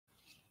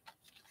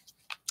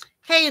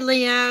Hey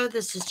Leo,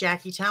 this is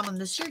Jackie Tomlin.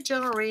 This is your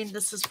general reading.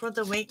 This is for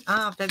the week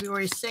of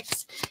February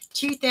 6th,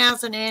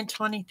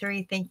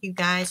 2023. Thank you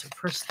guys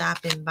for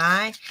stopping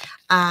by.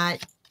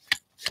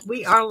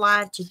 We are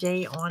live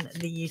today on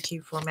the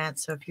YouTube format.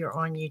 So if you're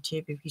on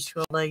YouTube, if you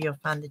scroll low, you'll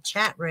find the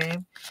chat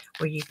room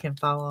where you can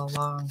follow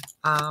along.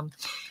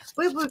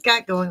 What we've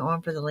got going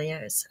on for the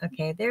Leos.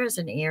 Okay, there's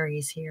an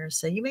Aries here.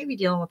 So you may be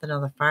dealing with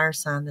another fire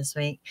sign this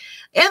week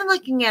and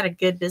looking at a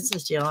good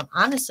business deal. And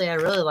honestly, I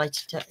really like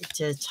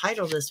to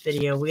title this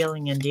video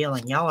Wheeling and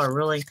Dealing. Y'all are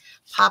really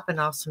popping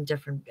off some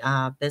different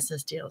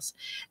business deals.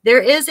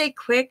 There is a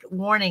quick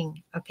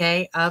warning,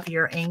 okay, of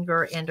your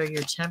anger and or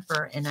your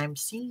temper. And I'm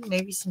seeing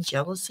maybe some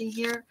jealousy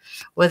here,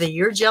 whether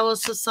you're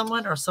jealous of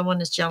someone or someone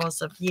is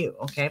jealous of you.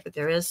 Okay, but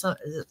there is a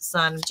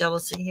sign of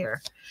jealousy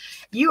here.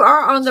 You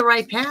are on the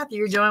right path.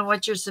 You're doing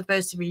what you're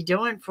supposed to be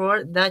doing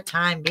for the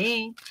time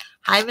being.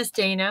 Hi, Miss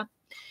Dana.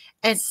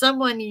 And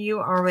someone you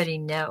already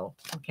know,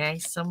 okay?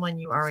 Someone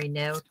you already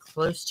know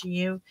close to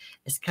you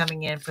is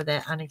coming in for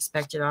that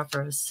unexpected offer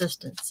of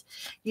assistance.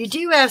 You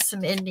do have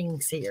some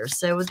endings here.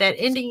 So with that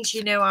endings,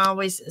 you know, I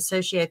always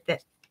associate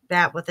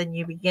that with a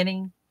new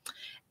beginning.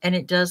 And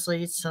it does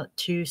lead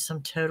to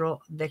some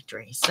total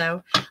victory.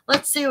 So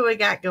let's see what we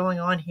got going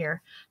on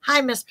here.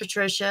 Hi, Miss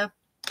Patricia.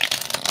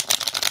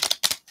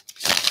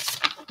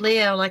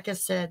 Leo, like I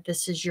said,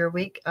 this is your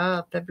week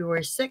of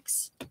February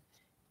 6th,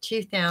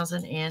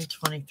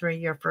 2023.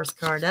 Your first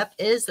card up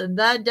is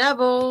the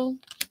Devil.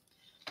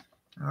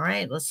 All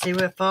right, let's see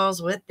what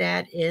falls with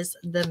that is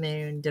the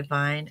Moon,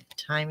 divine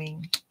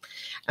timing.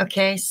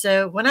 Okay,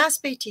 so when I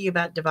speak to you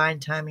about divine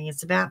timing,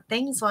 it's about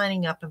things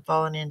lining up and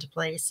falling into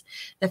place.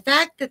 The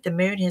fact that the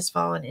moon has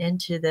fallen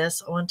into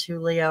this, onto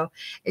Leo,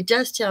 it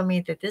does tell me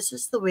that this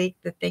is the week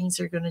that things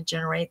are going to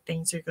generate,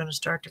 things are going to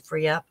start to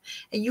free up,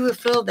 and you will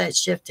feel that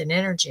shift in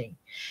energy.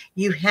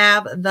 You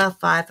have the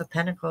Five of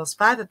Pentacles.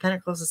 Five of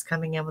Pentacles is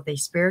coming in with a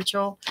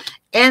spiritual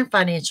and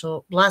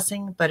financial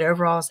blessing, but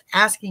overall is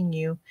asking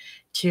you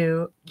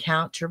to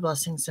count your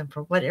blessings, and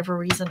for whatever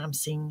reason, I'm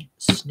seeing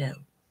snow.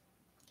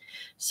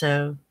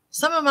 So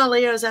some of my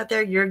Leos out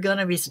there, you're going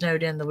to be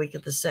snowed in the week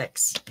of the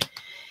 6th.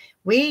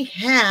 We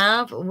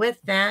have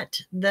with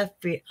that the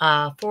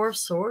Four of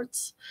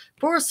Swords.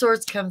 Four of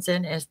Swords comes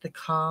in as the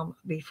calm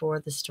before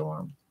the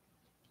storm.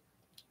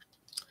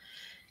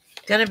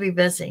 Going to be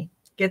busy.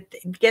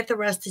 Get the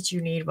rest that you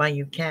need while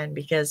you can,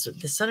 because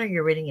the center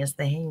you're reading is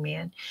the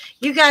Hangman.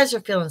 You guys are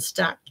feeling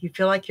stuck. You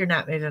feel like you're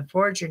not moving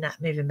forward. You're not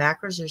moving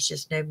backwards. There's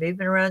just no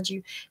movement around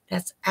you.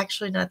 That's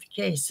actually not the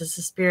case. This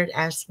is Spirit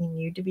asking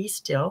you to be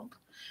still.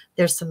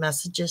 There's some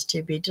messages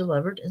to be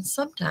delivered, and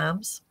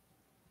sometimes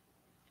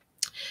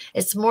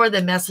it's more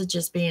than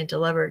messages being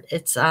delivered.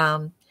 It's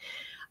how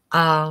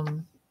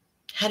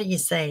do you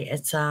say?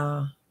 It's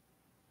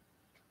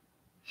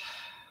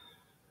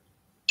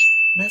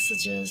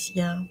messages.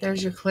 Yeah,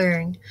 there's your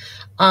clearing.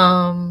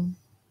 Answers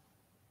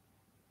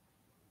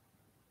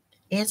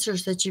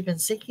that you've been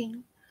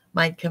seeking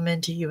might come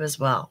into you as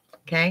well.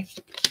 Okay.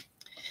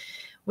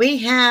 We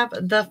have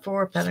the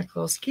Four of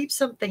Pentacles. Keep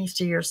some things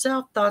to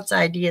yourself, thoughts,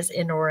 ideas,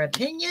 and or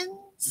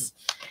opinions.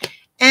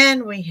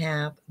 And we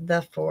have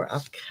the Four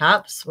of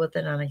Cups with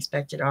an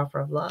unexpected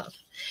offer of love.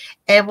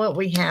 And what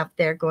we have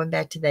there, going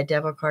back to that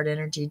Devil card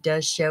energy,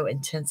 does show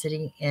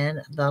intensity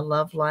in the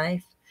love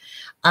life.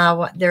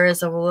 There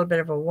is a little bit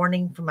of a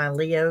warning for my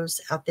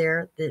Leos out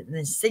there in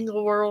the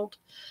single world.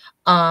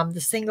 The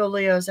single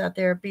Leos out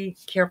there, be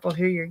careful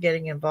who you're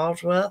getting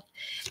involved with.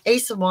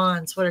 Ace of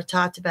Wands, what I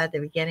talked about at the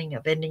beginning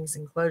of endings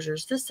and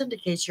closures. This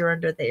indicates you're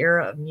under the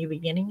era of new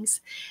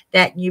beginnings.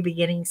 That new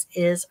beginnings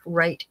is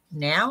right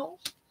now.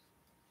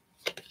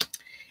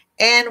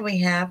 And we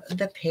have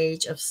the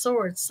Page of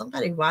Swords.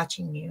 Somebody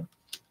watching you.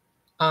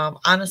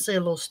 Honestly, a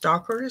little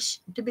stalkerish,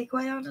 to be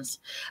quite honest.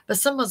 But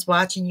someone's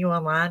watching you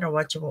online or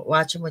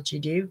watching what you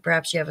do.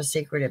 Perhaps you have a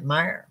secret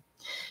admirer.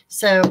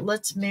 So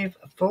let's move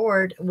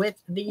forward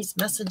with these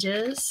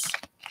messages.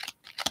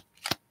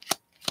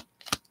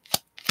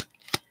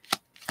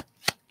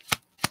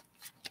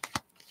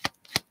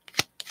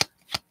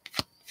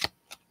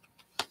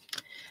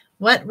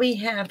 What we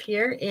have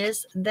here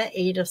is the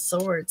Eight of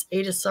Swords.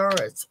 Eight of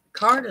Swords,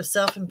 card of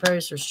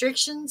self-imposed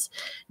restrictions.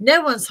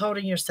 No one's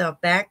holding yourself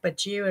back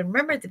but you. And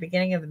remember at the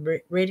beginning of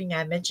the reading,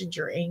 I mentioned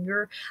your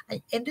anger.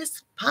 And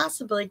this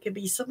possibly could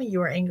be some of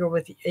you are angered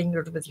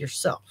with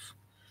yourself.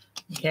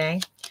 Okay.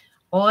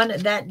 On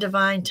that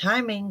divine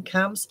timing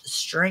comes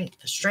strength.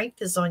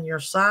 Strength is on your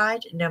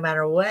side no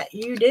matter what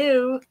you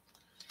do.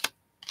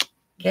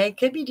 Okay,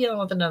 could be dealing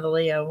with another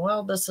Leo.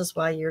 Well, this is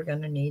why you're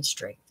going to need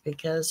strength,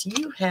 because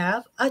you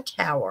have a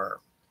Tower.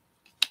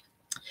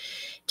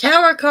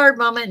 Tower card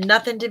moment,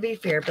 nothing to be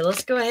feared. But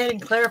let's go ahead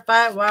and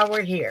clarify it while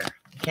we're here.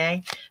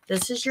 Okay,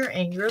 this is your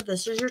anger.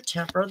 This is your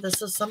temper.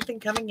 This is something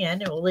coming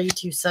in. It will lead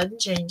to sudden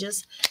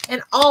changes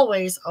and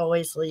always,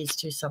 always leads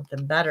to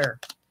something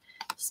better.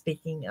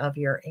 Speaking of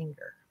your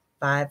anger,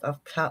 Five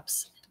of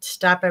Cups.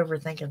 Stop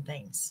overthinking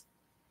things.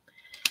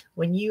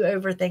 When you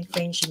overthink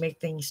things, you make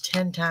things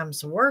 10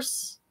 times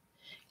worse.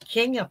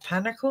 King of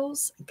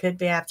Pentacles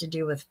could have to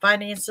do with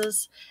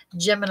finances,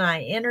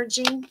 Gemini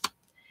energy,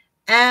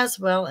 as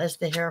well as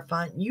the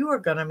Hierophant. You are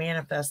going to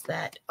manifest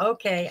that.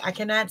 Okay, I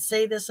cannot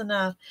say this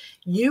enough.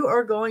 You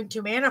are going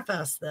to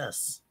manifest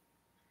this.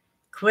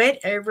 Quit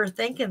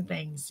overthinking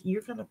things.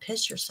 You're going to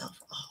piss yourself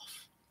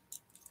off.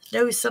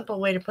 No simple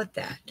way to put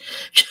that.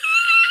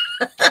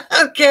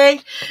 Okay,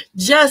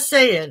 just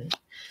saying.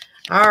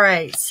 All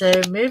right, so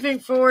moving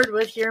forward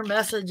with your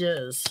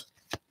messages.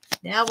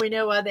 Now we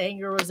know why the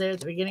anger was there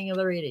at the beginning of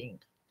the reading.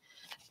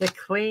 The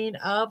Queen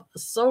of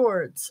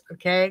Swords,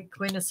 okay?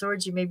 Queen of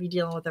Swords, you may be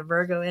dealing with a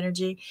Virgo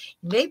energy.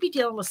 You may be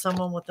dealing with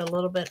someone with a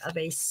little bit of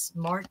a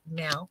smart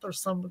mouth or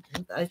some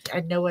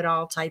I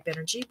know-it-all type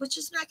energy, which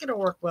is not going to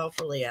work well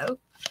for Leo.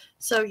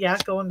 So, yeah,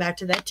 going back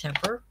to that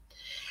temper.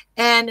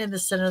 And in the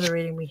center of the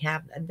reading, we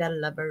have the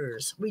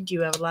Lovers. We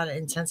do have a lot of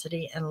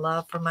intensity and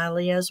love for my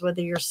Leos,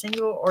 whether you're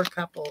single or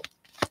couple.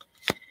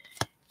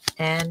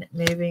 And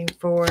moving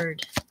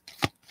forward,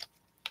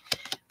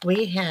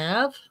 we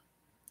have,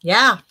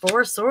 yeah,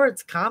 Four of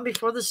Swords, calm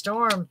before the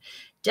storm.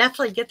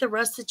 Definitely get the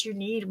rest that you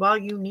need while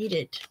you need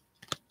it.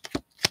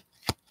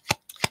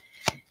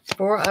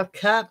 Four of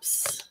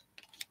Cups.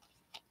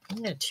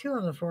 We got 2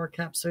 on the 4 of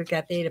Cups. So we've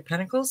got the 8 of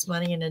Pentacles,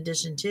 money in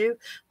addition to.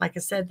 Like I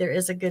said, there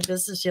is a good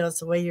business deal. It's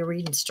the way your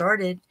reading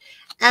started,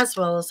 as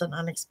well as an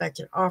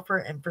unexpected offer.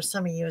 And for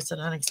some of you, it's an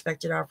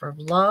unexpected offer of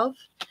love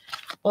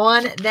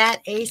on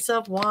that Ace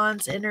of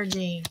Wands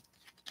energy.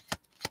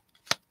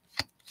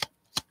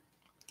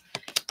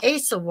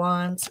 Ace of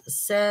Wands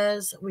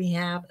says we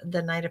have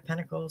the Knight of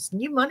Pentacles.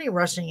 New money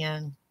rushing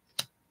in.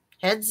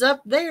 Heads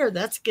up there.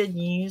 That's good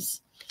news.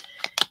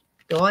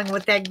 Going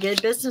with that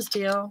good business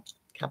deal.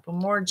 Couple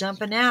more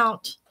jumping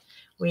out.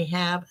 We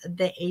have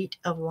the 8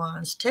 of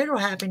Wands. Total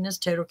happiness,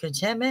 total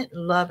contentment.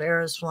 Love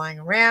arrows flying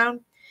around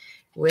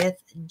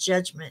with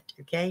Judgment.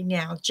 Okay,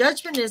 now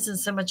Judgment isn't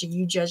so much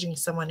you judging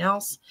someone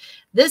else.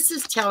 This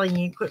is telling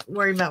you quit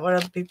worrying about what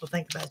other people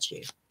think about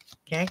you.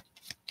 Okay.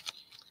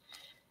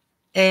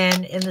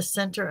 And in the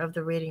center of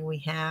the reading, we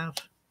have,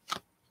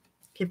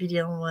 could be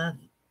dealing with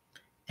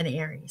an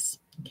Aries.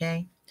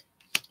 Okay.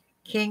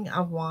 King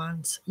of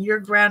Wands. You're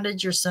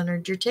grounded, you're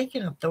centered, you're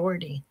taking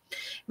authority.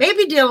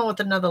 Maybe dealing with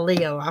another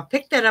Leo. I'll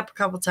pick that up a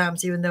couple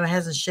times, even though it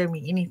hasn't shown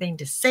me anything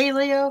to say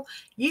Leo.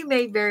 You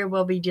may very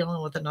well be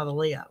dealing with another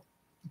Leo.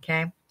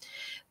 Okay.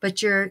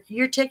 But you're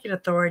taking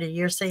authority.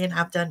 You're saying,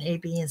 I've done A,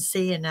 B, and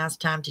C, and now it's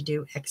time to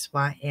do X,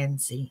 Y,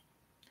 and Z.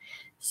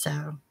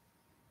 So,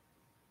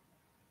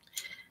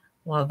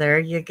 well, there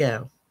you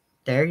go.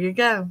 There you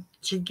go.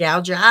 You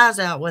gouge your eyes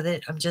out with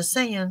it. I'm just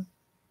saying.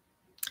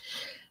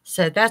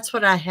 So that's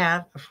what I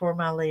have for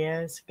my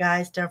Leos.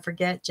 Guys, don't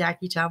forget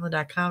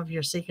JackieTomlin.com if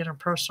you're seeking a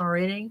personal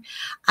reading.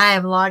 I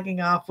am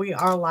logging off. We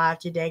are live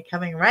today.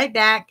 Coming right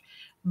back.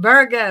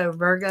 Virgo.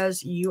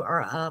 Virgos, you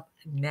are up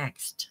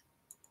next.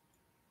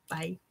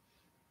 Bye.